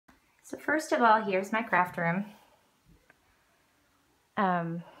So first of all, here's my craft room.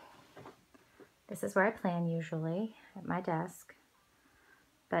 This is where I plan usually, at my desk.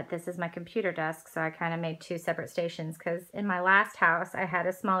 But this is my computer desk, so I kind of made two separate stations because in my last house I had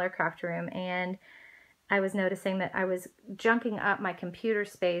a smaller craft room and I was noticing that I was junking up my computer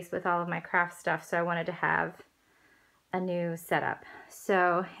space with all of my craft stuff, so I wanted to have a new setup.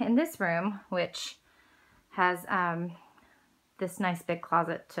 So in this room, which has this nice big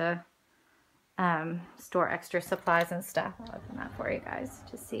closet to store extra supplies and stuff. I'll open that for you guys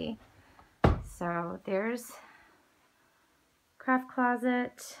to see. So there's craft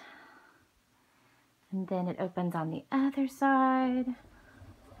closet, and then it opens on the other side.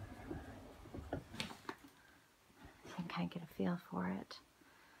 You can kind of get a feel for it.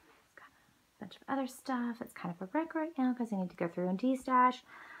 It's got a bunch of other stuff. It's kind of a wreck right now because I need to go through and de-stash.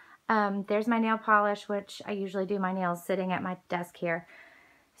 There's my nail polish, which I usually do my nails sitting at my desk here.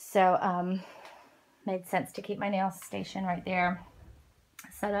 So made sense to keep my nail station right there,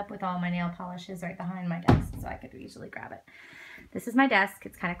 set up with all my nail polishes right behind my desk so I could easily grab it. This is my desk.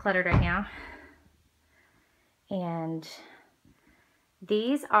 It's kind of cluttered right now. And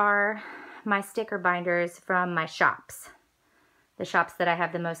these are my sticker binders from my shops. The shops that I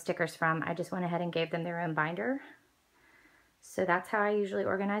have the most stickers from, I just went ahead and gave them their own binder. So that's how I usually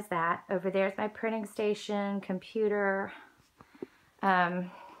organize that. Over there's my printing station, computer,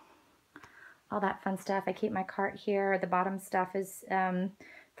 all that fun stuff. I keep my cart here. The bottom stuff is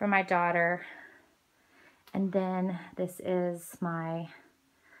for my daughter. And then this is my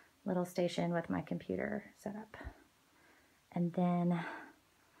little station with my computer set up. And then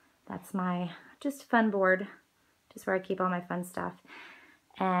that's my just fun board, just where I keep all my fun stuff.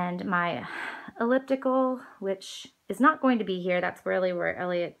 And my elliptical, which is not going to be here. That's really where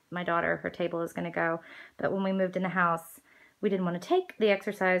Elliot, my daughter, her table is going to go. But when we moved in the house, we didn't want to take the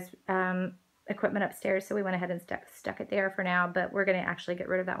exercise equipment upstairs, so we went ahead and stuck it there for now. But we're going to actually get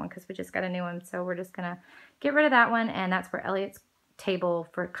rid of that one because we just got a new one. So we're just going to get rid of that one, and that's where Elliot's table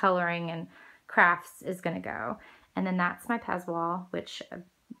for coloring and crafts is going to go. And then that's my Pez wall, which I've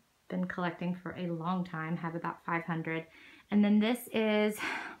been collecting for a long time, have about 500. And then this is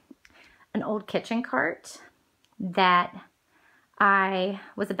an old kitchen cart that I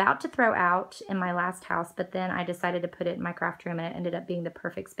was about to throw out in my last house, but then I decided to put it in my craft room, and it ended up being the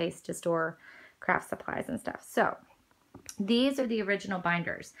perfect space to store craft supplies and stuff. So these are the original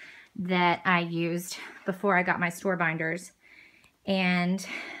binders that I used before I got my store binders. And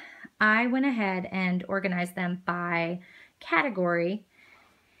I went ahead and organized them by category.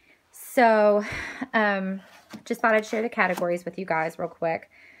 So just thought I'd share the categories with you guys real quick.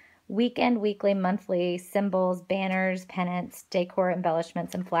 Weekend, weekly, monthly, symbols, banners, pennants, decor,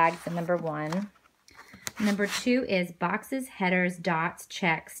 embellishments, and flags in number 1. Number 2 is boxes, headers, dots,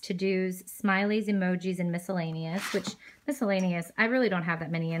 checks, to-dos, smileys, emojis, and miscellaneous, which miscellaneous, I really don't have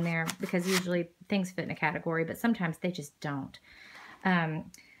that many in there because usually things fit in a category, but sometimes they just don't.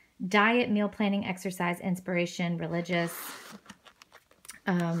 Diet, meal planning, exercise, inspiration, religious.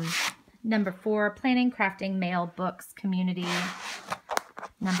 Number 4, planning, crafting, mail, books, community.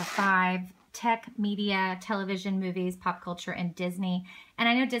 Number 5, tech, media, television, movies, pop culture, and Disney. And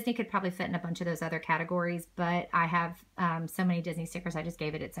I know Disney could probably fit in a bunch of those other categories, but I have so many Disney stickers, I just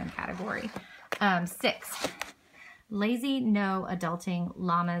gave it its own category. 6, lazy, no, adulting,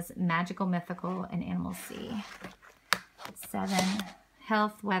 llamas, magical, mythical, and animal sea. 7,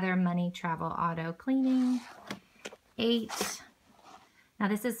 health, weather, money, travel, auto, cleaning. 8, now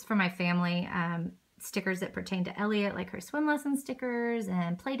this is for my family, stickers that pertain to Elliot, like her swim lesson stickers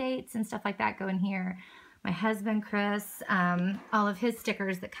and play dates and stuff like that go in here. My husband, Chris, all of his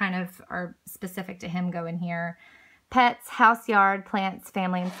stickers that kind of are specific to him go in here. Pets, house, yard, plants,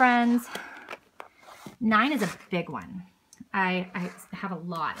 family, and friends. 9 is a big one. I have a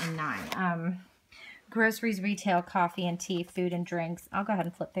lot in 9. Groceries, retail, coffee and tea, food and drinks. I'll go ahead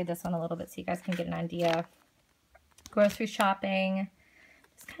and flip through this one a little bit so you guys can get an idea. Grocery shopping.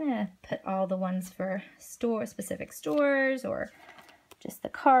 Just kind of put all the ones for specific stores or just the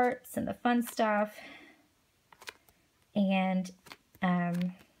carts and the fun stuff. And I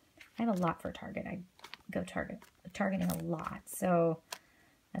have a lot for Target. I go targeting a lot. So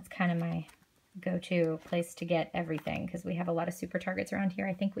that's kind of my go-to place to get everything because we have a lot of super Targets around here.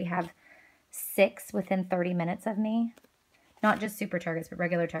 I think we have 6 within 30 minutes of me. Not just super Targets, but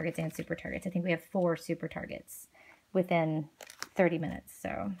regular Targets and super Targets. I think we have 4 super Targets within 30 minutes.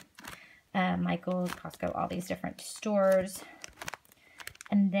 So Michael's, Costco, all these different stores.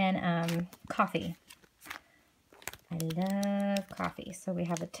 And then coffee. I love coffee. So we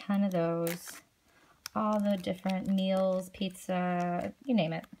have a ton of those. All the different meals, pizza, you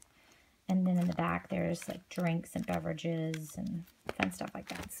name it. And then in the back, there's like drinks and beverages and fun stuff like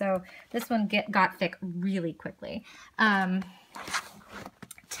that. So this one got thick really quickly. 10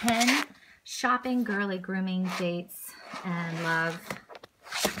 shopping, girly, grooming, dates, and love.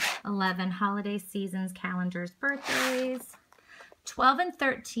 11 holiday seasons, calendars, birthdays. 12 and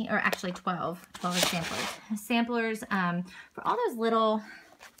 13, or actually 12 is samplers. Samplers, for all those little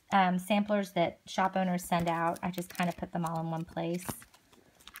samplers that shop owners send out, I just kind of put them all in one place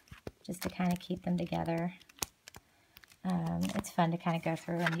just to kind of keep them together. It's fun to kind of go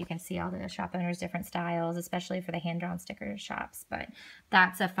through and you can see all the shop owners' different styles, especially for the hand-drawn sticker shops, but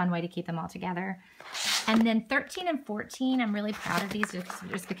that's a fun way to keep them all together. And then 13 and 14, I'm really proud of these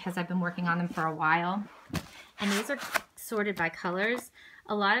just because I've been working on them for a while. And these are sorted by colors.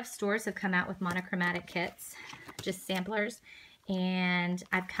 A lot of stores have come out with monochromatic kits, just samplers, and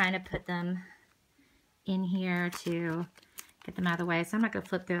I've kind of put them in here to get them out of the way. So I'm not going to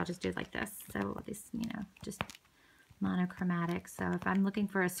flip through, I'll just do it like this. So this, you know, just monochromatic. So if I'm looking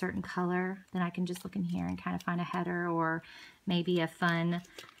for a certain color, then I can just look in here and kind of find a header or maybe a fun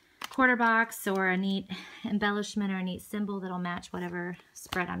quarter box or a neat embellishment or a neat symbol that'll match whatever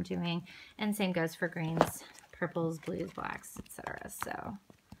spread I'm doing. And same goes for greens, purples, blues, blacks, etc. So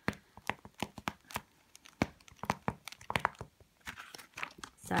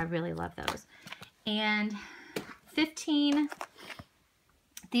I really love those. And 15,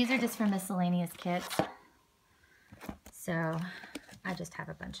 these are just for miscellaneous kits. So I just have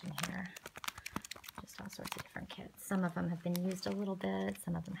a bunch in here, just all sorts of different kits. Some of them have been used a little bit,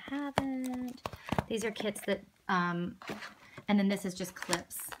 some of them haven't. These are kits that, and then this is just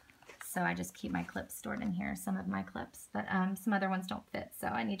clips. So I just keep my clips stored in here, some of my clips, but some other ones don't fit, so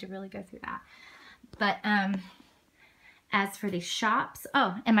I need to really go through that. But as for the shops,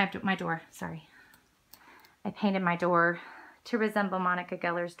 oh, and my door, sorry. I painted my door to resemble Monica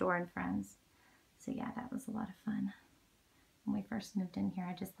Geller's door in Friends. So yeah, that was a lot of fun. When we first moved in here,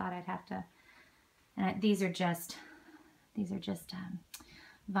 I just thought I'd have to, and these are just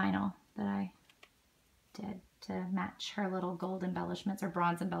vinyl that I did to match her little gold embellishments or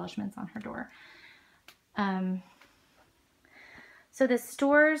bronze embellishments on her door. So the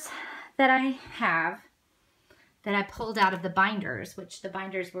stores that I have that I pulled out of the binders, which the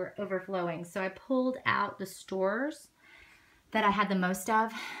binders were overflowing. So I pulled out the stores that I had the most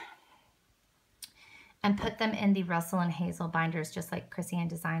of and put them in the Russell and Hazel binders, just like Chrissy Ann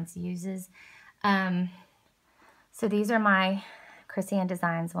Designs uses. So these are my Chrissy Ann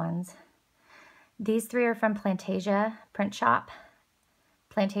Designs ones. These three are from Plantasia Print Shop.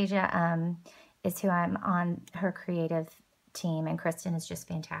 Plantasia is who I'm on her creative team, and Kristen is just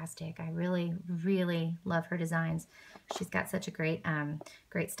fantastic. I really, really love her designs. She's got such a great,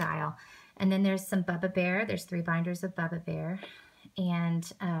 great style. And then there's some Bubba Bear. There's 3 binders of Bubba Bear.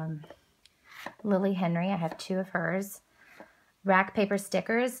 And Lily Henry, I have 2 of hers. Rack paper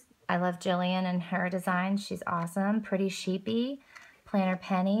stickers. I love Jillian and her design. She's awesome. Pretty Sheepy. Planner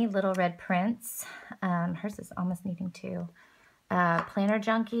Penny. Little Red Prince. Hers is almost needing 2. Planner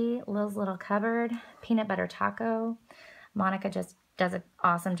Junkie. Lil's Little Cupboard. Peanut Butter Taco. Monica just does an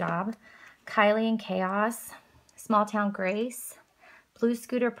awesome job. Kylie and Chaos. Small Town Grace. Blue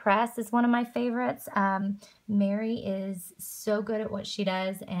Scooter Press is one of my favorites. Mary is so good at what she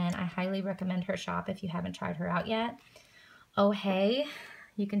does, and I highly recommend her shop if you haven't tried her out yet. Oh Hey,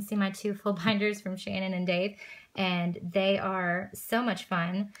 you can see my 2 full binders from Shannon and Dave, and they are so much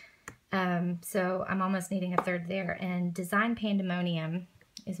fun. So I'm almost needing a 3rd there. And Design Pandemonium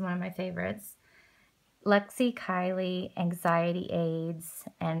is one of my favorites. Lexi, Kylie, Anxiety Aids,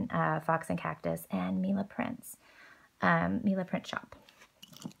 and Fox and Cactus, and Mila Prints. Mila Print Shop.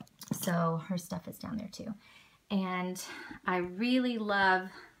 So her stuff is down there too. And I really love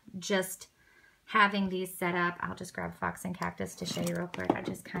just having these set up. I'll just grab Fox and Cactus to show you real quick. I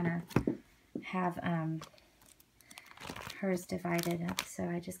just kind of have hers divided up. So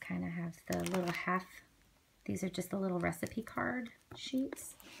I just kind of have the little half. These are just the little recipe card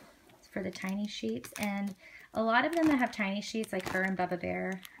sheets for the tiny sheets. And a lot of them that have tiny sheets, like her and Bubba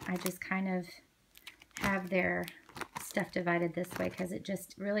Bear, I just kind of have their stuff divided this way because it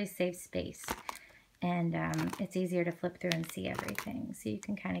just really saves space, and it's easier to flip through and see everything, so you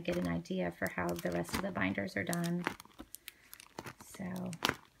can kind of get an idea for how the rest of the binders are done. So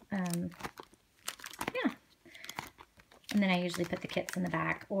yeah, and then I usually put the kits in the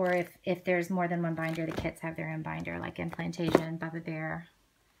back, or if there's more than one binder, the kits have their own binder, like in Plantasia and Bubba Bear,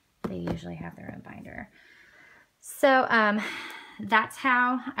 they usually have their own binder. So that's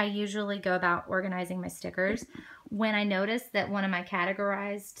how I usually go about organizing my stickers. when I noticed that one of my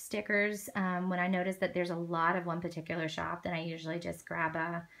categorized stickers, when I noticed that there's a lot of one particular shop, then I usually just grab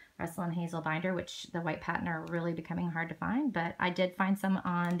a Russell and Hazel binder, which the white pattern are really becoming hard to find, but I did find some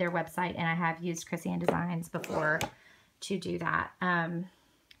on their website, and I have used Chrissy Ann Designs before to do that,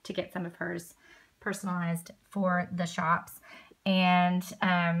 to get some of hers personalized for the shops, and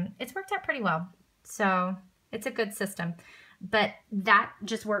it's worked out pretty well. So it's a good system, but that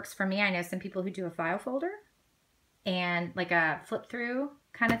just works for me. I know some people who do a file folder and like a flip through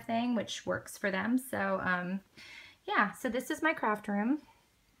kind of thing, which works for them. So yeah, so this is my craft room,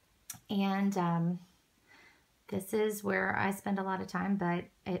 and this is where I spend a lot of time, but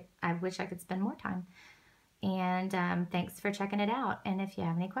I wish I could spend more time. And thanks for checking it out. And if you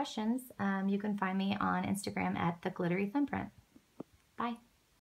have any questions, you can find me on Instagram at The Glittery Thumbprint. Bye.